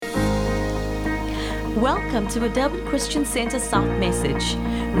Welcome to a Durban Christian Center South message.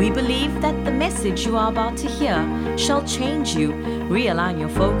 We believe that the message you are about to hear shall change you, realign your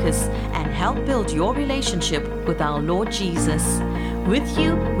focus, and help build your relationship with our Lord Jesus. With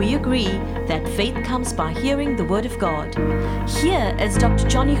you, we agree that faith comes by hearing the Word of God. Here is Dr.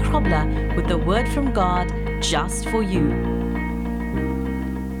 Johnny Krobler with the Word from God just for you.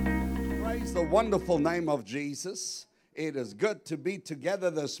 Praise the wonderful name of Jesus. It is good to be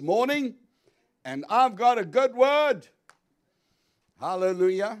together this morning. And I've got a good word.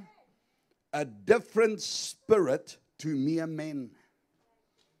 Hallelujah. A different spirit to mere men.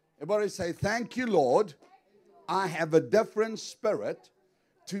 Everybody say, thank you, Lord. I have a different spirit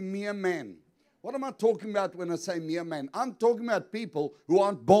to mere men. What am I talking about when I say mere men? I'm talking about people who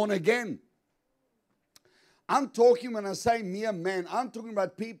aren't born again. I'm talking, when I say mere men, I'm talking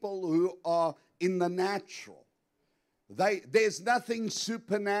about people who are in the natural. There's nothing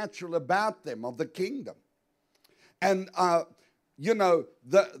supernatural about them, of the kingdom. And, the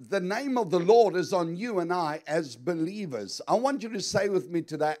name of the Lord is on you and I as believers. I want you to say with me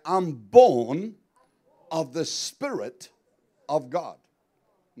today, I'm born of the Spirit of God.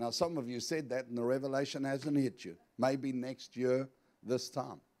 Now, some of you said that and the revelation hasn't hit you. Maybe next year, this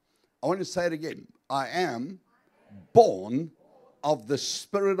time. I want to say it again. I am born of the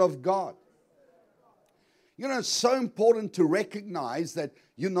Spirit of God. You know, it's so important to recognize that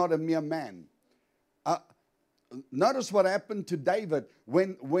you're not a mere man. Notice what happened to David.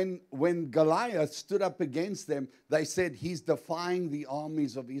 When Goliath stood up against them, they said, he's defying the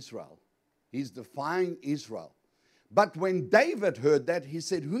armies of Israel. He's defying Israel. But when David heard that, he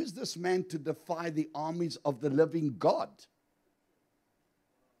said, who's this man to defy the armies of the living God?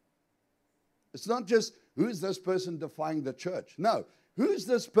 It's not just, who's this person defying the church? No. Who's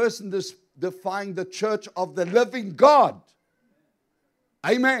this person defying the church of the living God?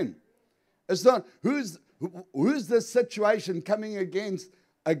 Amen. It's not, who's this situation coming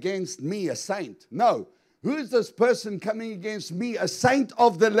against me, a saint? No. Who's this person coming against me, a saint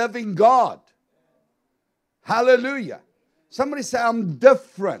of the living God? Hallelujah. Somebody say, I'm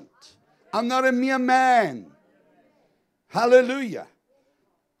different. I'm not a mere man. Hallelujah.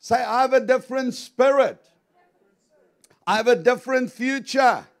 Say, I have a different spirit. I have a different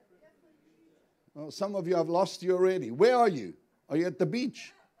future. Well, some of you have lost you already. Where are you? Are you at the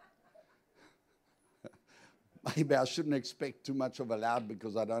beach? Maybe I shouldn't expect too much of a crowd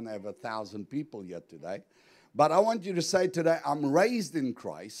because I don't have 1,000 people yet today. But I want you to say today, I'm raised in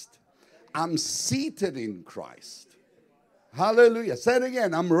Christ. I'm seated in Christ. Hallelujah. Say it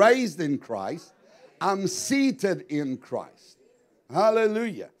again. I'm raised in Christ. I'm seated in Christ.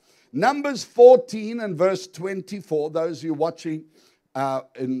 Hallelujah. Numbers 14 and verse 24, those of you watching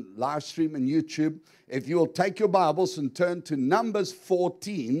in live stream and YouTube, if you will take your Bibles and turn to Numbers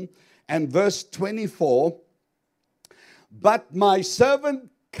 14 and verse 24. But my servant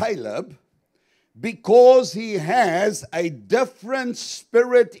Caleb, because he has a different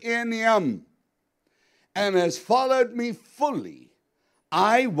spirit in him and has followed me fully,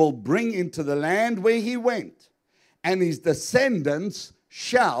 I will bring into the land where he went, and his descendants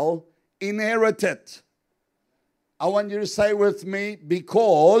shall inherit it. I want you to say with me,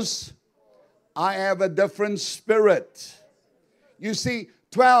 because I have a different spirit. You see,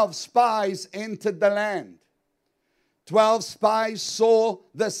 12 spies entered the land. 12 spies saw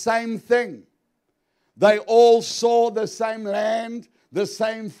the same thing. They all saw the same land, the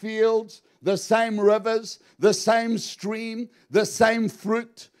same fields, the same rivers, the same stream, the same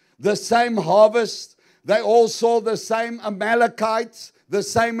fruit, the same harvest. They all saw the same Amalekites, the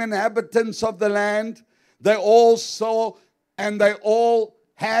same inhabitants of the land. They all saw, and they all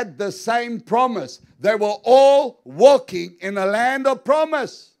had the same promise. They were all walking in a land of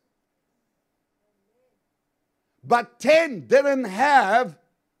promise. But 10 didn't have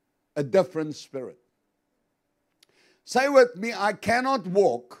a different spirit. Say with me, I cannot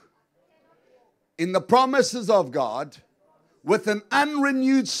walk in the promises of God with an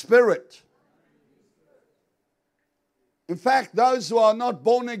unrenewed spirit. In fact, those who are not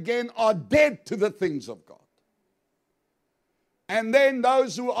born again are dead to the things of God. And then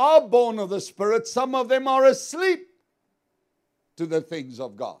those who are born of the Spirit, some of them are asleep to the things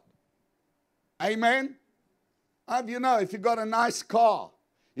of God. Amen? You know, if you've got a nice car,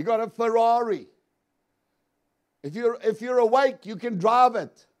 you got a Ferrari, if you're awake, you can drive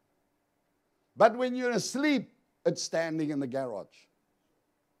it. But when you're asleep, it's standing in the garage.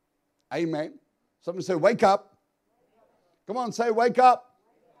 Amen? Somebody say, wake up. Come on, say, wake up.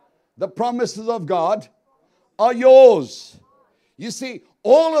 The promises of God are yours. You see,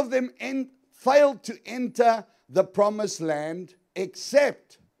 all of them failed to enter the promised land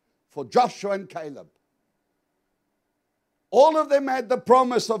except for Joshua and Caleb. All of them had the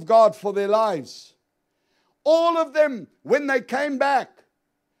promise of God for their lives. All of them, when they came back,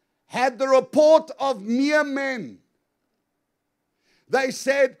 had the report of mere men. They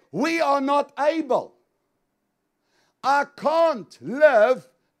said, we are not able. I can't live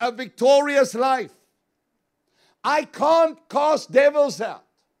a victorious life. I can't cast devils out.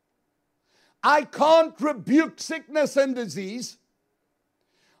 I can't rebuke sickness and disease.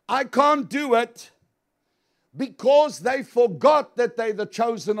 I can't do it because they forgot that they're the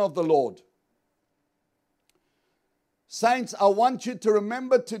chosen of the Lord. Saints, I want you to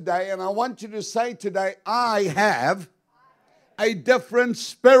remember today, and I want you to say today, I have a different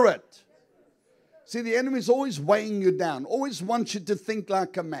spirit. See, the enemy is always weighing you down, always wants you to think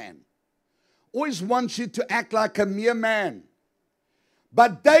like a man, always wants you to act like a mere man.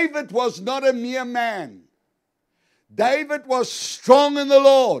 But David was not a mere man. David was strong in the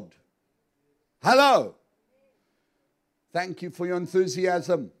Lord. Hello. Thank you for your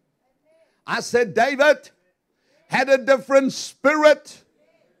enthusiasm. I said David had a different spirit.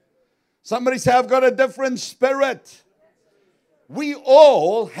 Somebody say, I've got a different spirit. We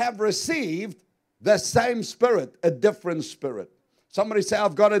all have received the same spirit, a different spirit. Somebody say,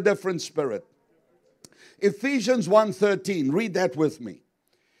 I've got a different spirit. Ephesians 1:13, read that with me.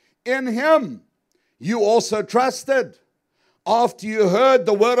 In him you also trusted, after you heard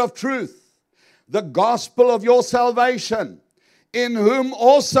the word of truth, the gospel of your salvation, in whom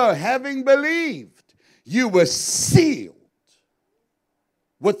also, having believed, you were sealed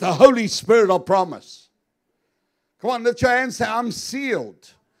with the Holy Spirit of promise. Come on, lift your hand and say, I'm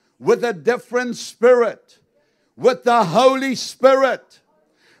sealed with a different spirit, with the Holy Spirit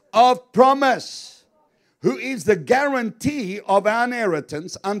of promise, who is the guarantee of our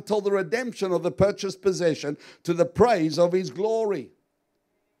inheritance until the redemption of the purchased possession, to the praise of his glory.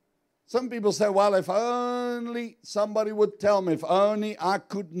 Some people say, well, if only somebody would tell me, if only I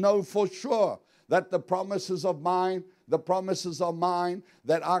could know for sure that the promises are mine,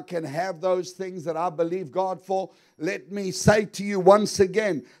 that I can have those things that I believe God for. Let me say to you once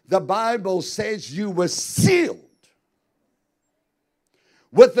again, the Bible says you were sealed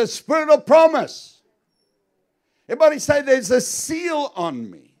with the spirit of promise. Everybody say, there's a seal on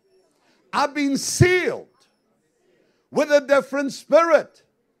me. I've been sealed with a different spirit,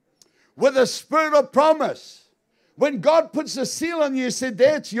 with a spirit of promise. When God puts a seal on you, he said,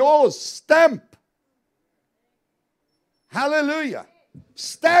 there, it's yours, stamp. Hallelujah.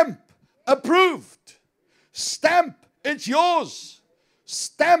 Stamp, approved. Stamp, it's yours.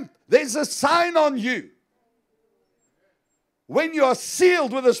 Stamp, there's a sign on you. When you are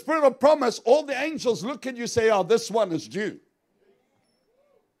sealed with the spirit of promise, all the angels look at you and say, oh, this one is due.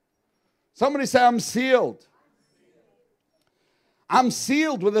 Somebody say, I'm sealed. I'm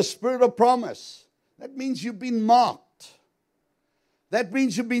sealed with the spirit of promise. That means you've been marked. That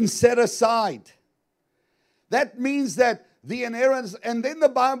means you've been set aside. That means that the inheritance, and then the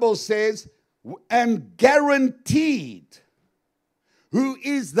Bible says, and guaranteed. Who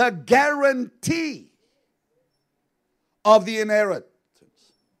is the guarantee of the inheritance?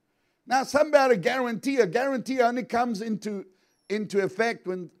 Now, something about a guarantee only comes into effect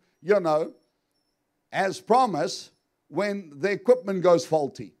when, as promised, when the equipment goes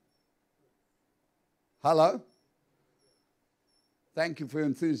faulty. Hello? Thank you for your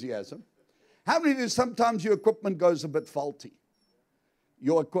enthusiasm. How many of you, sometimes your equipment goes a bit faulty?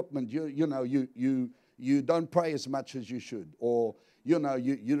 Your equipment, you don't pray as much as you should, or you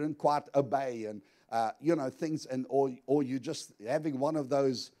didn't quite obey, and things, and or you're just having one of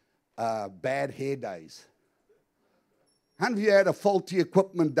those bad hair days. How many of you had a faulty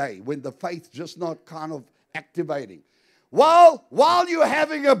equipment day when the faith's just not kind of activating? While you're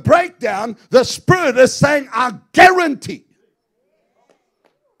having a breakdown, the Spirit is saying, I guarantee.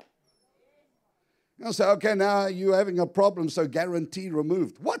 You'll say, okay, now you're having a problem, so guarantee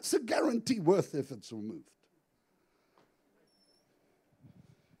removed. What's a guarantee worth if it's removed?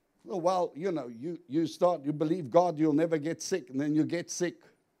 Well, you believe God, you'll never get sick, and then you get sick.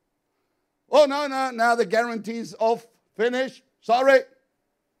 Oh, no, now the guarantee's off, finished, sorry.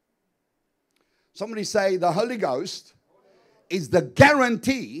 Somebody say the Holy Ghost is the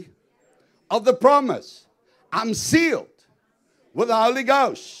guarantee of the promise. I'm sealed with the Holy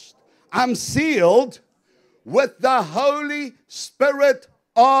Ghost. I'm sealed with the Holy Spirit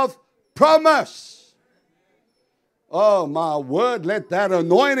of promise. Oh, my word, let that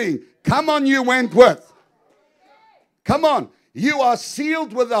anointing come on you, Wentworth. Come on. You are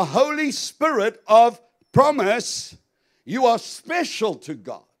sealed with the Holy Spirit of promise. You are special to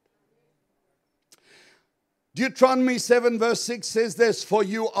God. Deuteronomy 7 verse 6 says this, for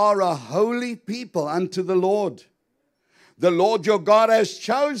you are a holy people unto the Lord. The Lord your God has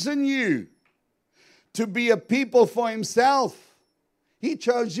chosen you to be a people for himself. He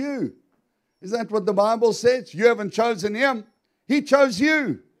chose you. Is that what the Bible says? You haven't chosen him. He chose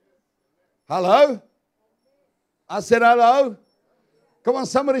you. Hello? I said hello. Come on,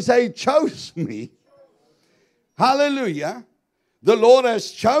 somebody say, he chose me. Hallelujah. The Lord has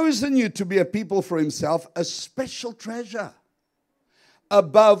chosen you to be a people for himself, a special treasure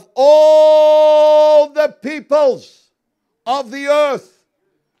above all the peoples of the earth.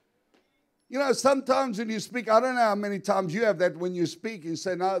 You know, sometimes when you speak, I don't know how many times you have that when you speak, you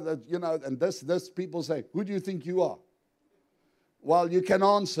say, no, that, you know, and this people say, who do you think you are? Well, you can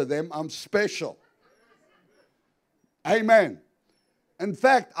answer them, I'm special. Amen. In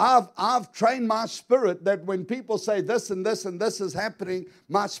fact, I've trained my spirit that when people say this and this and this is happening,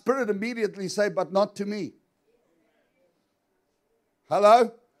 my spirit immediately say, but not to me.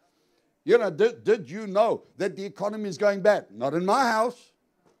 Hello? You know, did you know that the economy is going bad? Not in my house.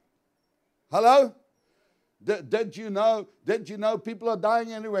 Hello? Did you know people are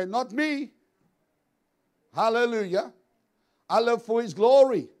dying anyway? Not me. Hallelujah. I live for his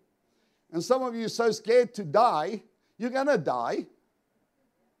glory. And some of you are so scared to die, you're going to die.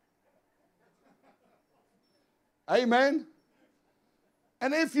 Amen.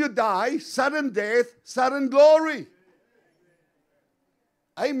 And if you die, sudden death, sudden glory.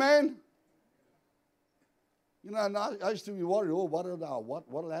 Amen. You know, and I used to be worried, oh,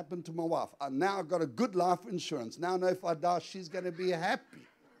 what will happen to my wife? Now I've got a good life insurance. Now I know if I die, she's going to be happy.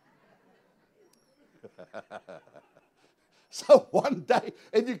 So one day,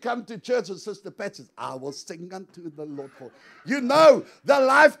 if you come to church and Sister Pat says, I will sing unto the Lord for you know the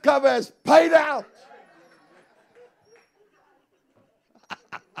life cover has paid out.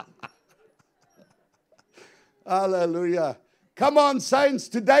 Hallelujah. Come on, saints.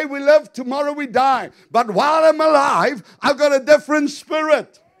 Today we live, tomorrow we die. But while I'm alive, I've got a different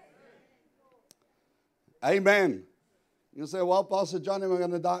spirit. Amen. You say, well, Pastor John, am I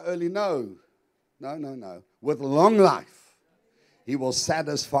going to die early? No. No. With long life, he will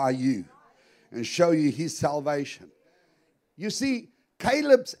satisfy you and show you his salvation. You see,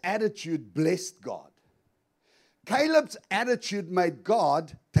 Caleb's attitude blessed God. Caleb's attitude made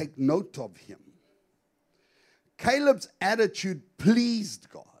God take note of him. Caleb's attitude pleased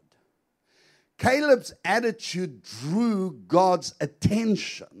God. Caleb's attitude drew God's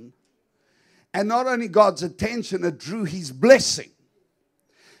attention. And not only God's attention, it drew his blessing.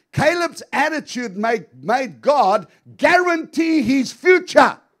 Caleb's attitude made God guarantee his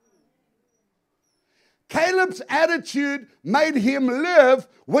future. Caleb's attitude made him live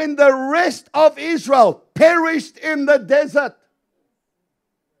when the rest of Israel perished in the desert.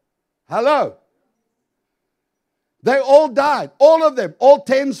 Hello? They all died, all of them, all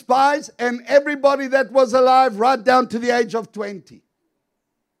 10 spies and everybody that was alive right down to the age of 20.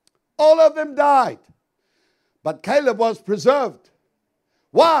 All of them died. But Caleb was preserved.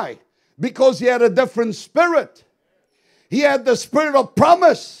 Why? Because he had a different spirit. He had the spirit of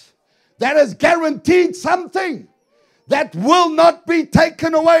promise that has guaranteed something that will not be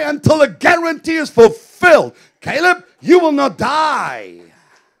taken away until the guarantee is fulfilled. Caleb, you will not die.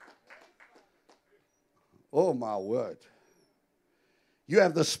 Oh, my word. You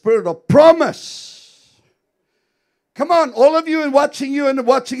have the spirit of promise. Come on, all of you and watching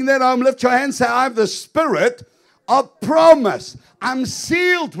that home, lift your hands, say, I have the spirit of promise. I'm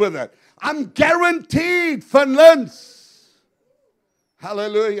sealed with it. I'm guaranteed for Lens.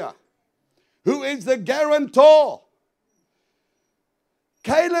 Hallelujah. Who is the guarantor?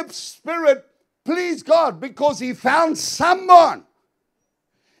 Caleb's spirit pleased God because he found someone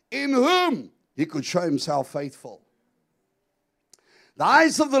in whom he could show himself faithful. The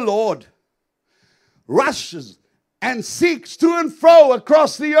eyes of the Lord rushes and seeks to and fro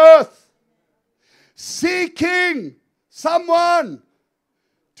across the earth, seeking someone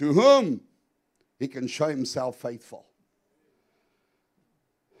to whom he can show himself faithful.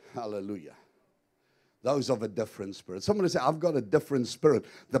 Hallelujah. Those of a different spirit. Somebody say, I've got a different spirit.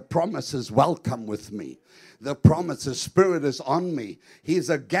 The promise is welcome with me. The promise, the spirit is on me.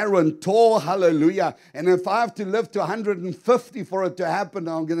 He's a guarantor. Hallelujah. And if I have to live to 150 for it to happen,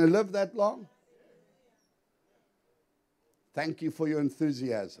 I'm going to live that long. Thank you for your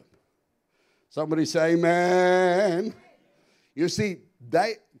enthusiasm. Somebody say amen. You see,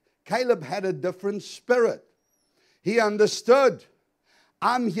 Caleb had a different spirit. He understood.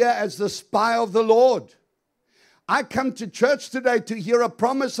 I'm here as the spy of the Lord. I come to church today to hear a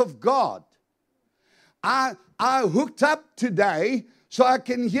promise of God. I hooked up today so I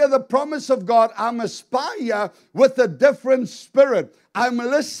can hear the promise of God. I'm aspire with a different spirit. I'm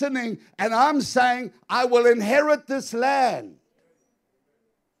listening and I'm saying, I will inherit this land.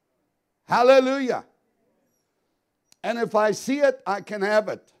 Hallelujah. And if I see it, I can have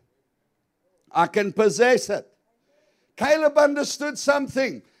it. I can possess it. Caleb understood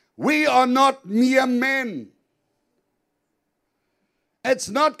something. We are not mere men. It's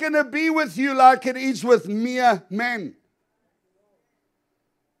not going to be with you like it is with mere men.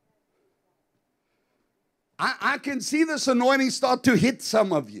 I can see this anointing start to hit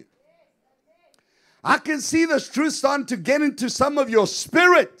some of you. I can see this truth starting to get into some of your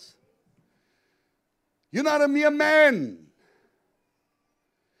spirit. You're not a mere man.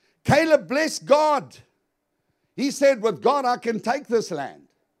 Caleb blessed God. He said, with God, I can take this land.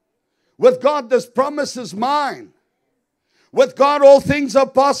 With God, this promise is mine. With God, all things are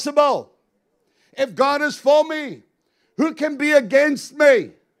possible. If God is for me, who can be against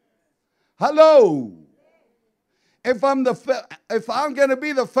me? Hello. If I'm going to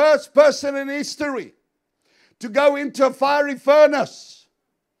be the first person in history to go into a fiery furnace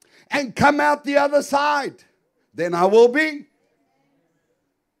and come out the other side, then I will be.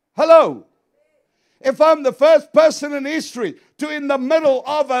 Hello. If I'm the first person in history to, in the middle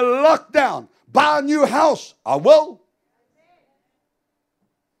of a lockdown, buy a new house, I will.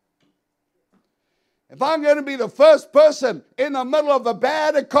 If I'm going to be the first person in the middle of a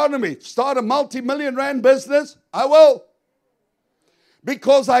bad economy, start a multi-million rand business, I will.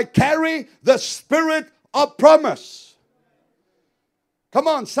 Because I carry the spirit of promise. Come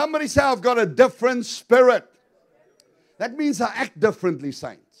on, somebody say, I've got a different spirit. That means I act differently,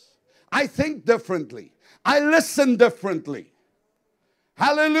 saints. I think differently. I listen differently.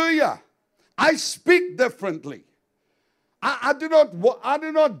 Hallelujah. I speak differently. I do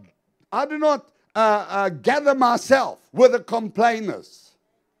not gather myself with the complainers.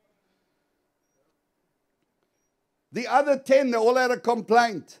 The other 10, they all had a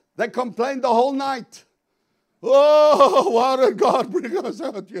complaint. They complained the whole night. Oh, why did God bring us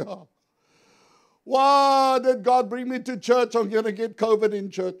out here? Why did God bring me to church? I'm going to get COVID in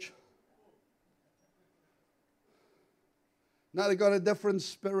church. Now they got a different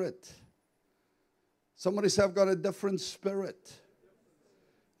spirit. Somebody say, I've got a different spirit.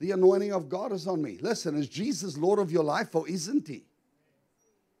 The anointing of God is on me. Listen, is Jesus Lord of your life or isn't he?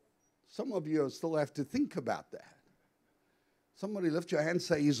 Some of you still have to think about that. Somebody lift your hand and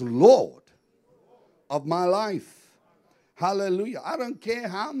say, he's Lord of my life. Hallelujah. I don't care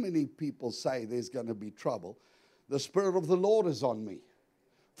how many people say there's going to be trouble. The Spirit of the Lord is on me.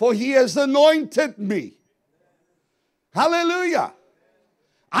 For he has anointed me. Hallelujah.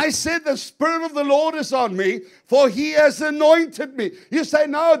 I said the Spirit of the Lord is on me, for he has anointed me. You say,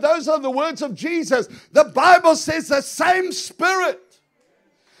 no, those are the words of Jesus. The Bible says the same Spirit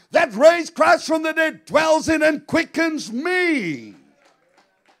that raised Christ from the dead dwells in and quickens me.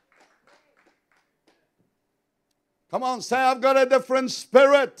 Come on, say, I've got a different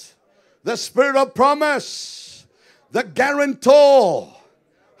spirit. The spirit of promise. The guarantor.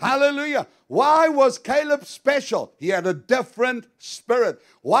 Hallelujah. Why was Caleb special? He had a different spirit.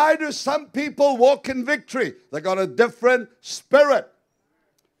 Why do some people walk in victory? They got a different spirit.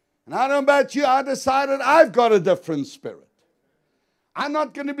 And I don't know about you, I decided I've got a different spirit. I'm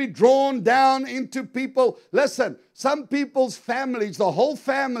not going to be drawn down into people. Listen, some people's families, the whole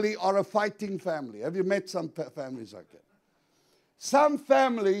family are a fighting family. Have you met some families like that? Some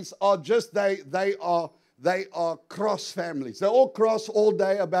families are just, they are cross families. They all cross all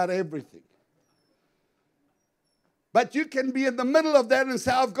day about everything. But you can be in the middle of that and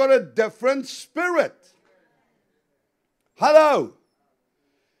say, I've got a different spirit. Hello.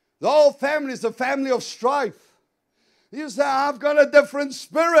 The whole family is a family of strife. You say, I've got a different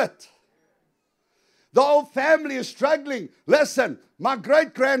spirit. The whole family is struggling. Listen, my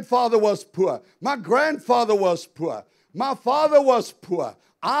great-grandfather was poor. My grandfather was poor. My father was poor.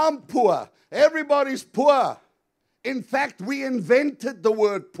 I'm poor. Everybody's poor. In fact, we invented the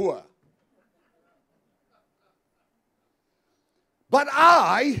word poor. But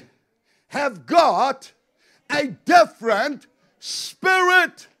I have got a different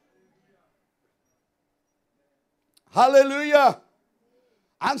spirit. Hallelujah.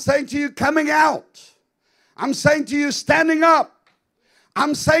 I'm saying to you, coming out. I'm saying to you, standing up.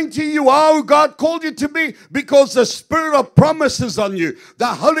 I'm saying to you, oh, God called you to be, because the spirit of promise is on you. The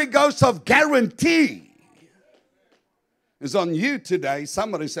Holy Ghost of guarantee is on you today.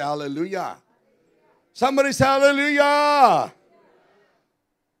 Somebody say hallelujah. Somebody say hallelujah.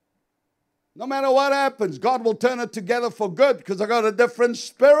 No matter what happens, God will turn it together for good because I got a different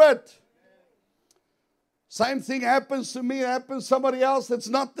spirit. Same thing happens to me, happens to somebody else. It's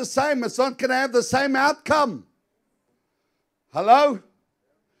not the same. It's not going to have the same outcome. Hello?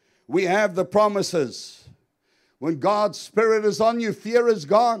 We have the promises. When God's Spirit is on you, fear is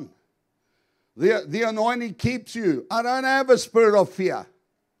gone. The anointing keeps you. I don't have a spirit of fear.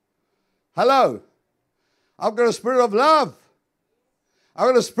 Hello? I've got a spirit of love. I've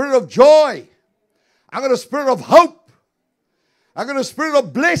got a spirit of joy. I've got a spirit of hope. I've got a spirit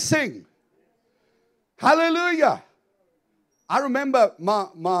of blessing. Hallelujah. I remember my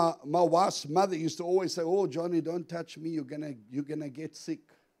wife's mother used to always say, "Oh, Johnny, don't touch me. You're gonna get sick."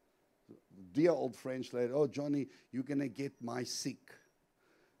 Dear old French lady, "Oh, Johnny, you're gonna get my sick."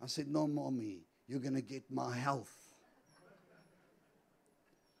 I said, "No, Mommy, you're gonna get my health."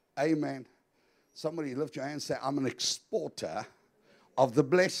 Amen. Somebody lift your hand and say, "I'm an exporter of the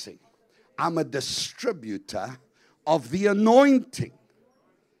blessing. I'm a distributor of the anointing."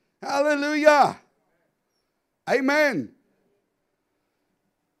 Hallelujah. Amen.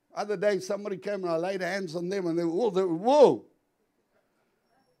 Other day, somebody came and I laid hands on them and they were, whoa.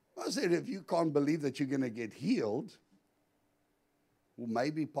 I said, if you can't believe that you're going to get healed, well,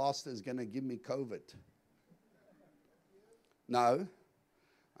 maybe pastor is going to give me COVID. No,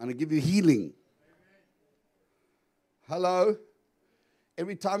 I'm going to give you healing. Hello?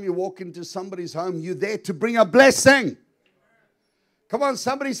 Every time you walk into somebody's home, you're there to bring a blessing. Come on,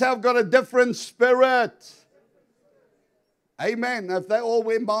 somebody say, "I've got a different spirit." Amen. If they all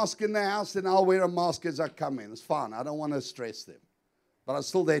wear masks in their house, then I'll wear a mask as I come in. It's fine. I don't want to stress them. But I'm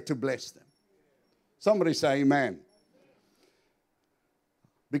still there to bless them. Somebody say amen.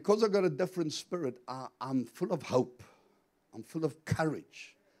 Because I've got a different spirit, I'm full of hope. I'm full of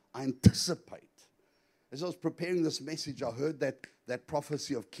courage. I anticipate. As I was preparing this message, I heard that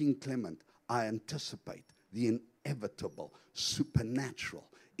prophecy of King Clement. I anticipate the inevitable, supernatural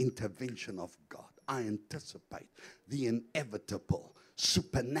intervention of God. I anticipate the inevitable,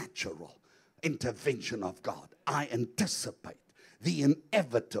 supernatural intervention of God. I anticipate the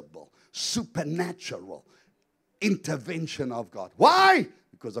inevitable, supernatural intervention of God. Why?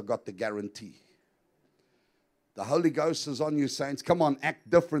 Because I've got the guarantee. The Holy Ghost is on you, saints. Come on, act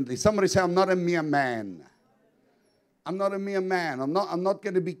differently. Somebody say, "I'm not a mere man. I'm not a mere man. I'm not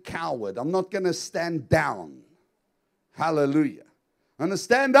going to be coward. I'm not going to stand down." Hallelujah. I'm going to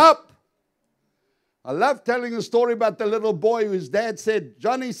stand up. I love telling a story about the little boy whose dad said,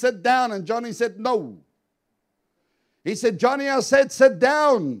 "Johnny, sit down." And Johnny said, "No." He said, "Johnny, I said, sit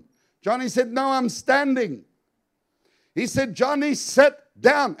down." Johnny said, "No, I'm standing." He said, "Johnny, sit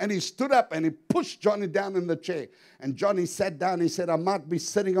down." And he stood up and he pushed Johnny down in the chair. And Johnny sat down. He said, "I might be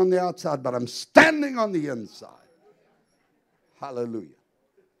sitting on the outside, but I'm standing on the inside." Hallelujah.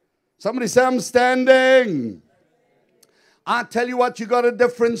 Somebody say, "I'm standing." I tell you what, you got a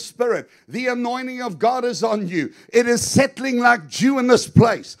different spirit. The anointing of God is on you. It is settling like dew in this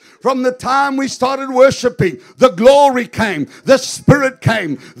place. From the time we started worshiping, the glory came, the Spirit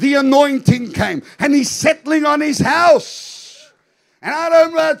came, the anointing came, and He's settling on His house. And I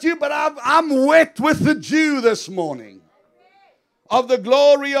don't know about you, but I'm wet with the dew this morning of the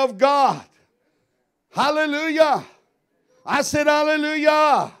glory of God. Hallelujah. I said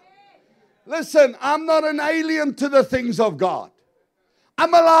hallelujah. Listen, I'm not an alien to the things of God.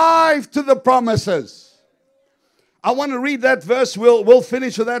 I'm alive to the promises. I want to read that verse. We'll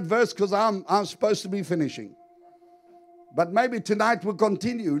finish with that verse because I'm supposed to be finishing. But maybe tonight we'll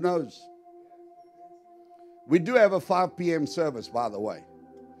continue. Who knows? We do have a 5 p.m. service, by the way.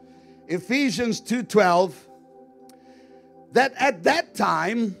 Ephesians 2:12. That at that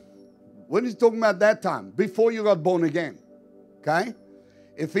time, when he's talking about that time, before you got born again. Okay?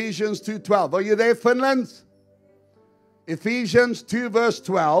 Ephesians 2:12. Are you there, Finland? Ephesians 2 verse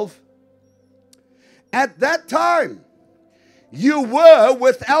 12. At that time, you were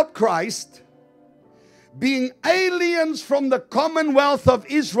without Christ, being aliens from the commonwealth of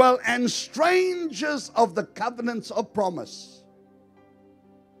Israel and strangers of the covenants of promise,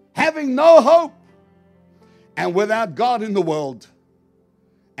 having no hope and without God in the world.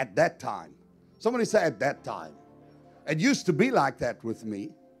 At that time. Somebody say at that time. It used to be like that with me.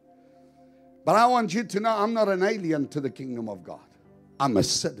 But I want you to know I'm not an alien to the kingdom of God. I'm a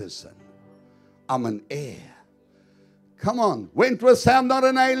citizen. I'm an heir. Come on. Wentworth, say I'm not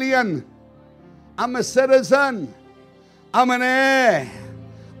an alien. I'm a citizen. I'm an heir.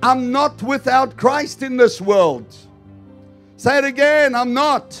 I'm not without Christ in this world. Say it again. I'm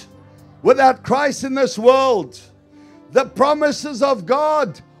not without Christ in this world. The promises of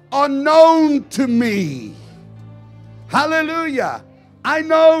God are known to me. Hallelujah. I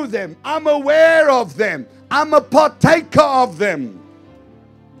know them. I'm aware of them. I'm a partaker of them.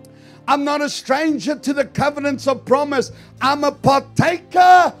 I'm not a stranger to the covenants of promise. I'm a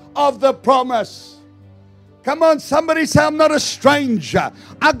partaker of the promise. Come on, somebody say, I'm not a stranger.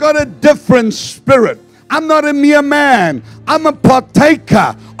 I got a different spirit. I'm not a mere man. I'm a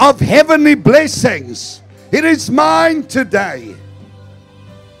partaker of heavenly blessings. It is mine today.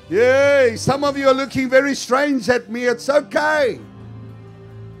 Yay, some of you are looking very strange at me. It's okay.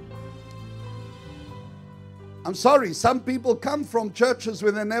 I'm sorry, some people come from churches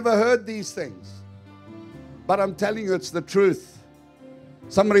where they never heard these things. But I'm telling you, it's the truth.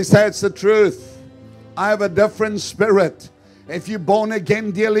 Somebody say it's the truth. I have a different spirit. If you're born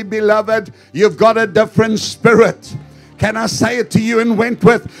again, dearly beloved, you've got a different spirit. Can I say it to you in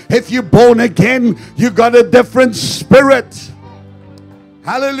Wentworth? If you're born again, you've got a different spirit.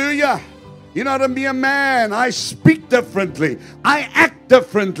 Hallelujah. You're not a mere man. I speak differently. I act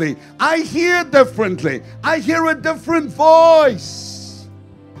differently. I hear differently. I hear a different voice.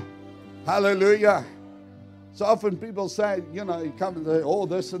 Hallelujah. So often people say, you come and say, oh,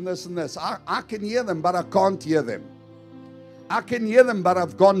 this and this and this. I can hear them, but I can't hear them. I can hear them, but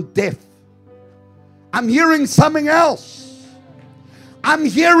I've gone deaf. I'm hearing something else. I'm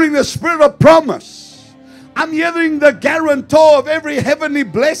hearing the spirit of promise. I'm hearing the guarantor of every heavenly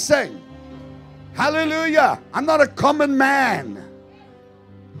blessing. Hallelujah. I'm not a common man.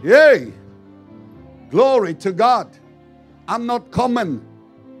 Yay. Glory to God. I'm not common.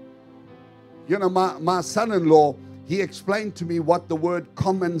 My son-in-law, he explained to me what the word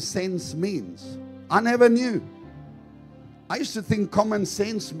common sense means. I never knew. I used to think common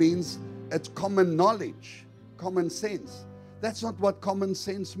sense means it's common knowledge, common sense. That's not what common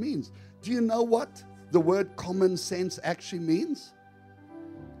sense means. Do you know what the word common sense actually means?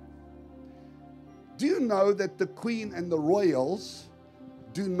 Do you know that the Queen and the royals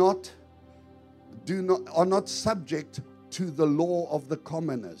are not subject to the law of the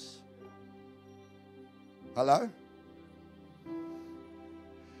commoners? Hello?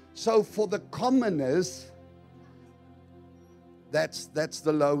 So for the commoners, that's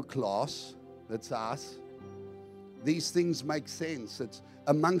the low class, that's us. These things make sense. It's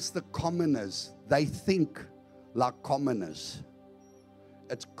amongst the commoners. They think like commoners.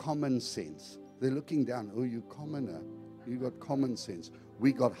 It's common sense. They're looking down. Oh, you commoner. You got common sense.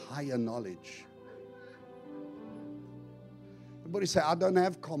 We got higher knowledge. Everybody say, I don't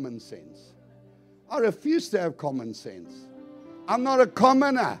have common sense. I refuse to have common sense. I'm not a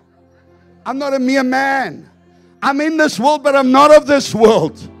commoner. I'm not a mere man. I'm in this world, but I'm not of this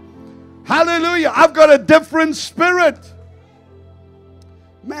world. Hallelujah. I've got a different spirit.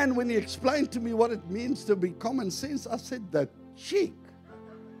 Man, when he explained to me what it means to be common sense, I said, the cheek.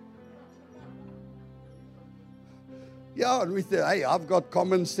 Yeah, and we said, hey, I've got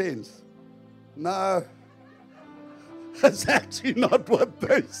common sense. No, that's actually not what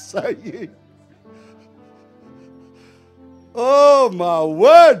they're saying. Oh, my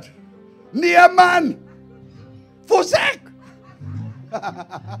word. Neeman. Voorzek.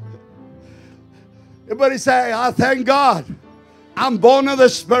 Everybody say, I thank God. I'm born of the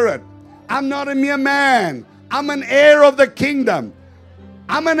Spirit. I'm not a mere man. I'm an heir of the kingdom.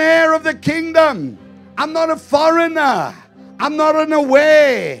 I'm an heir of the kingdom. I'm not a foreigner. I'm not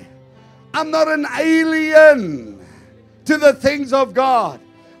unaware. I'm not an alien to the things of God.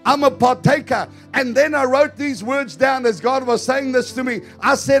 I'm a partaker. And then I wrote these words down as God was saying this to me.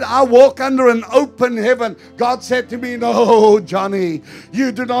 I said, I walk under an open heaven. God said to me, no, Johnny,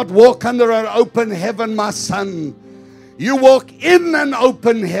 you do not walk under an open heaven, my son. You walk in an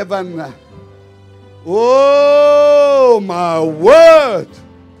open heaven. Oh, my word.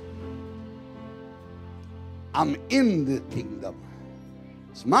 I'm in the kingdom.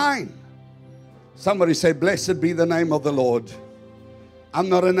 It's mine. Somebody say, blessed be the name of the Lord. I'm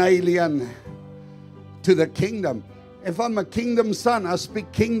not an alien to the kingdom. If I'm a kingdom son, I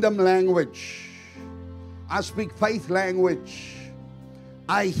speak kingdom language. I speak faith language.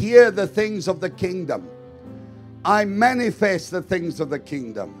 I hear the things of the kingdom. I manifest the things of the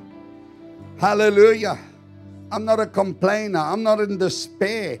kingdom. Hallelujah. I'm not a complainer. I'm not in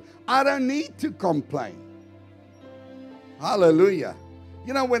despair. I don't need to complain. Hallelujah.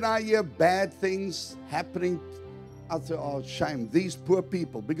 You know, when I hear bad things happening, I say, oh, shame, these poor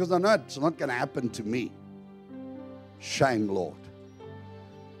people, because I know it's not going to happen to me. Shame, Lord.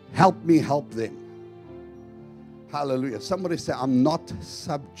 Help me help them. Hallelujah. Somebody say, I'm not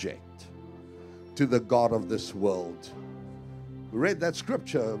subject to the God of this world. We read that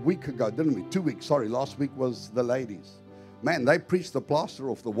scripture a week ago, didn't we? 2 weeks, sorry. Last week was the ladies. Man, they preached the plaster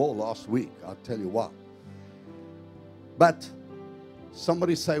off the wall last week. I'll tell you what. But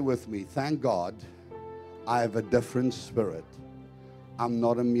somebody say with me, thank God I have a different spirit. I'm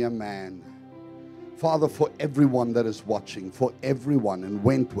not a mere man. Father, for everyone that is watching, for everyone in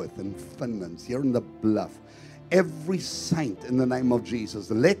Wentworth and Finland, here in the Bluff, every saint in the name of Jesus,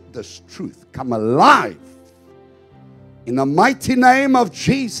 let this truth come alive. In the mighty name of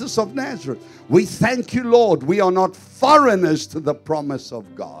Jesus of Nazareth, we thank you, Lord. We are not foreigners to the promise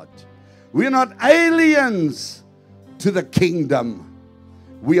of God. We are not aliens to the kingdom.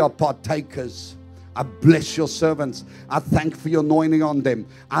 We are partakers. I bless your servants. I thank for your anointing on them.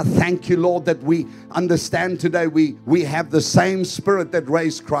 I thank you, Lord, that we understand today we have the same spirit that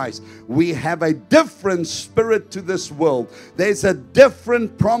raised Christ. We have a different spirit to this world. There's a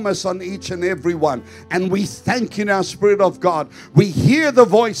different promise on each and every one. And we thank you now, Spirit of God. We hear the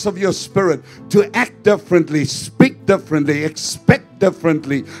voice of your Spirit to act differently, speak differently, expect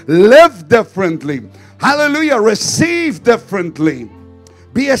differently, live differently. Hallelujah. Receive differently.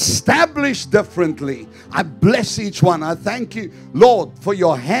 Be established differently. I bless each one. I thank you, Lord, for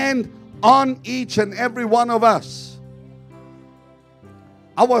your hand on each and every one of us.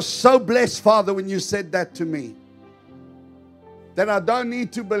 I was so blessed, Father, when you said that to me, that I don't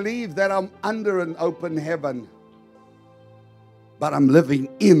need to believe that I'm under an open heaven, but I'm living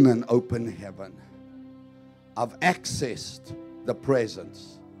in an open heaven. I've accessed the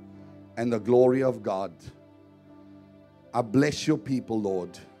presence and the glory of God. I bless your people,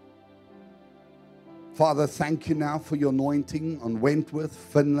 Lord. Father, thank you now for your anointing on Wentworth,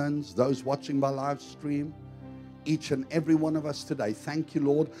 Finland, those watching by live stream, each and every one of us today. Thank you,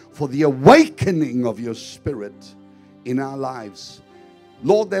 Lord, for the awakening of your Spirit in our lives.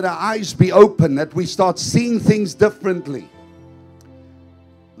 Lord, that our eyes be open, that we start seeing things differently.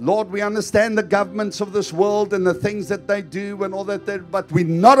 Lord, we understand the governments of this world and the things that they do and all that, but we're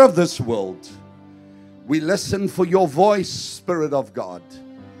not of this world. We listen for your voice, Spirit of God.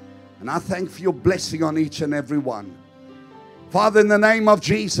 And I thank for your blessing on each and every one. Father, in the name of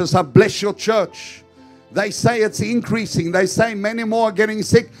Jesus, I bless your church. They say it's increasing. They say many more are getting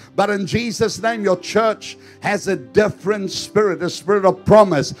sick. But in Jesus' name, your church has a different spirit, a spirit of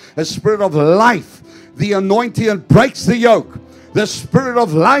promise, a spirit of life. The anointing that breaks the yoke. The spirit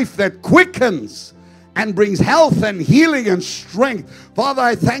of life that quickens and brings health and healing and strength. Father,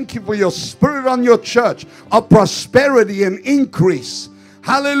 I thank you for your spirit on your church of prosperity and increase.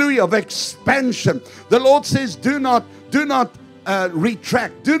 Hallelujah, of expansion. The Lord says, do not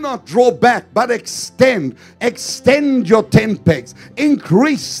retract, do not draw back, but extend your tent pegs,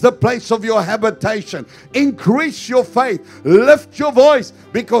 increase the place of your habitation, increase your faith, lift your voice,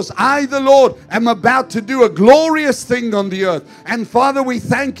 because I, the Lord, am about to do a glorious thing on the earth. And Father, we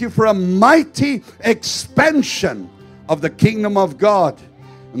thank you for a mighty expansion of the kingdom of God.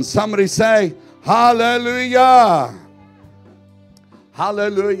 And somebody say, hallelujah.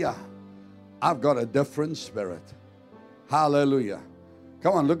 Hallelujah. I've got a different spirit. Hallelujah.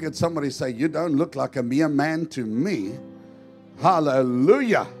 Come on, look at somebody, say, you don't look like a mere man to me.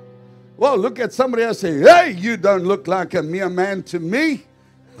 Hallelujah. Well, look at somebody else, say, hey, you don't look like a mere man to me.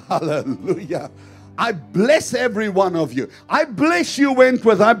 Hallelujah. I bless every one of you. I bless you,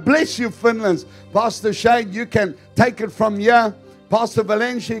 Wentworth. I bless you, Finland. Pastor Shane, you can take it from here. Pastor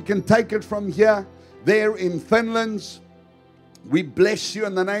Valencia, you can take it from here. There in Finland. We bless you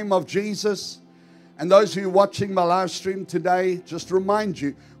in the name of Jesus. And those of you watching my live stream today, just remind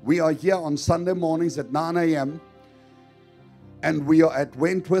you, we are here on Sunday mornings at 9 a.m. And we are at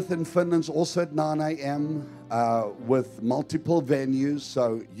Wentworth in Finland also at 9 a.m. With multiple venues.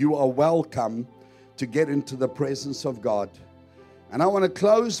 So you are welcome to get into the presence of God. And I want to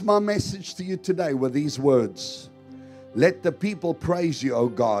close my message to you today with these words. Let the people praise you, O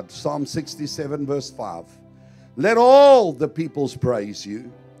God. Psalm 67 verse 5. Let all the peoples praise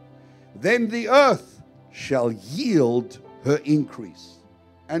you. Then the earth shall yield her increase.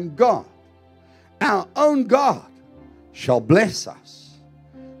 And God, our own God, shall bless us.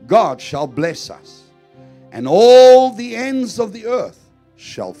 God shall bless us. And all the ends of the earth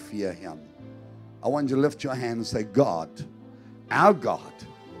shall fear him. I want you to lift your hand and say, God, our God,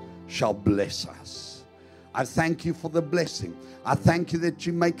 shall bless us. I thank you for the blessing. I thank you that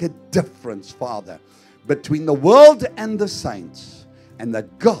you make a difference, Father, between the world and the saints. And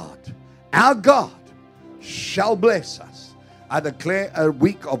that God, our God, shall bless us. I declare a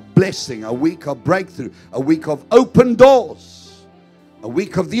week of blessing, a week of breakthrough, a week of open doors, a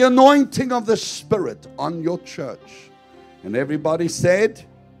week of the anointing of the Spirit on your church. And everybody said,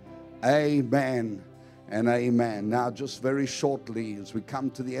 amen and amen. Now, just very shortly, as we come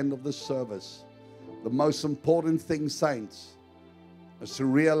to the end of the service, the most important thing, saints, is to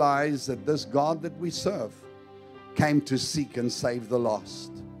realize that this God that we serve came to seek and save the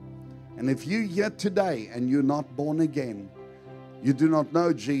lost. And if you're here today and you're not born again, You do not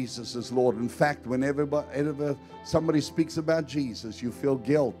know Jesus as Lord. In fact, whenever somebody speaks about Jesus, you feel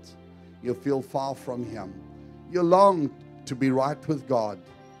guilt. You feel far from Him. You long to be right with God.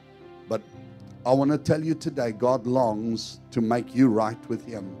 But I want to tell you today, God longs to make you right with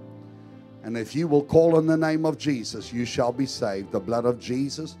Him. And if you will call on the name of Jesus, you shall be saved. The blood of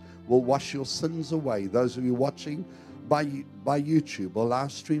Jesus will wash your sins away. Those of you watching by YouTube or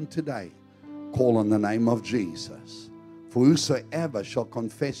live stream today, call on the name of Jesus. For whosoever shall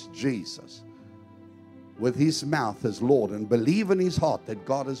confess Jesus with his mouth as Lord and believe in his heart that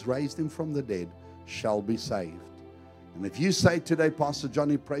God has raised him from the dead shall be saved. And if you say today, Pastor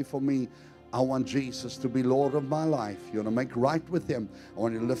Johnny, pray for me, I want Jesus to be Lord of my life. You want to make right with Him. I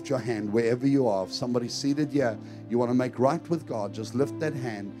want you to lift your hand wherever you are. If somebody's seated here, you want to make right with God, just lift that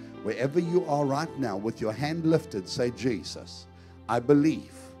hand. Wherever you are right now, with your hand lifted, say, Jesus, I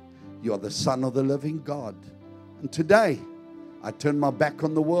believe you are the Son of the living God. And today, I turn my back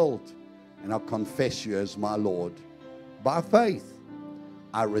on the world and I'll confess you as my Lord. By faith,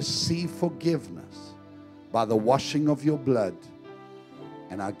 I receive forgiveness by the washing of your blood.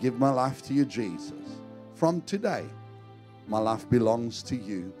 And I give my life to you, Jesus. From today, my life belongs to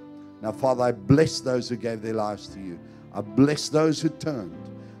you. Now, Father, I bless those who gave their lives to you. I bless those who turned.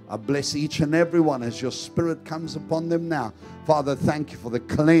 I bless each and every one as your Spirit comes upon them now. Father, thank you for the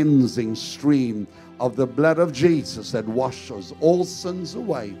cleansing stream of the blood of Jesus that washes all sins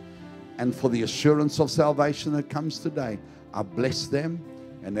away, and for the assurance of salvation that comes today. I bless them.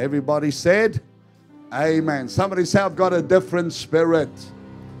 And everybody said, amen. Somebody say, I've got a different spirit.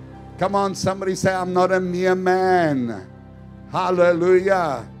 Come on, somebody say, I'm not a mere man.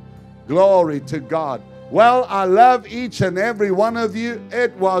 Hallelujah. Glory to God. Well, I love each and every one of you.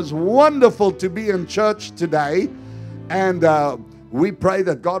 It was wonderful to be in church today. And we pray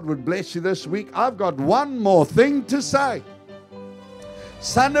that God would bless you this week. I've got one more thing to say.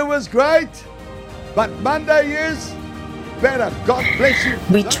 Sunday was great, but Monday is better. God bless you.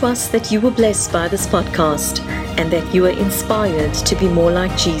 We trust that you were blessed by this podcast and that you are inspired to be more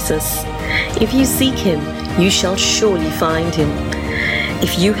like Jesus. If you seek Him, you shall surely find Him.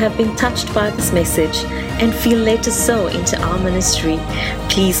 If you have been touched by this message and feel led to sow into our ministry,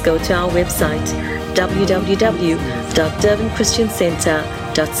 please go to our website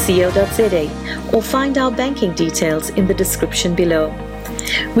www.durbanchristiancenter.co.za or find our banking details in the description below.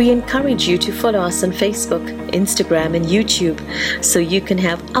 We encourage you to follow us on Facebook, Instagram, and YouTube so you can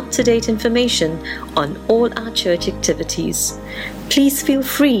have up-to-date information on all our church activities. Please feel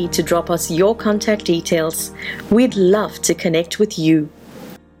free to drop us your contact details. We'd love to connect with you.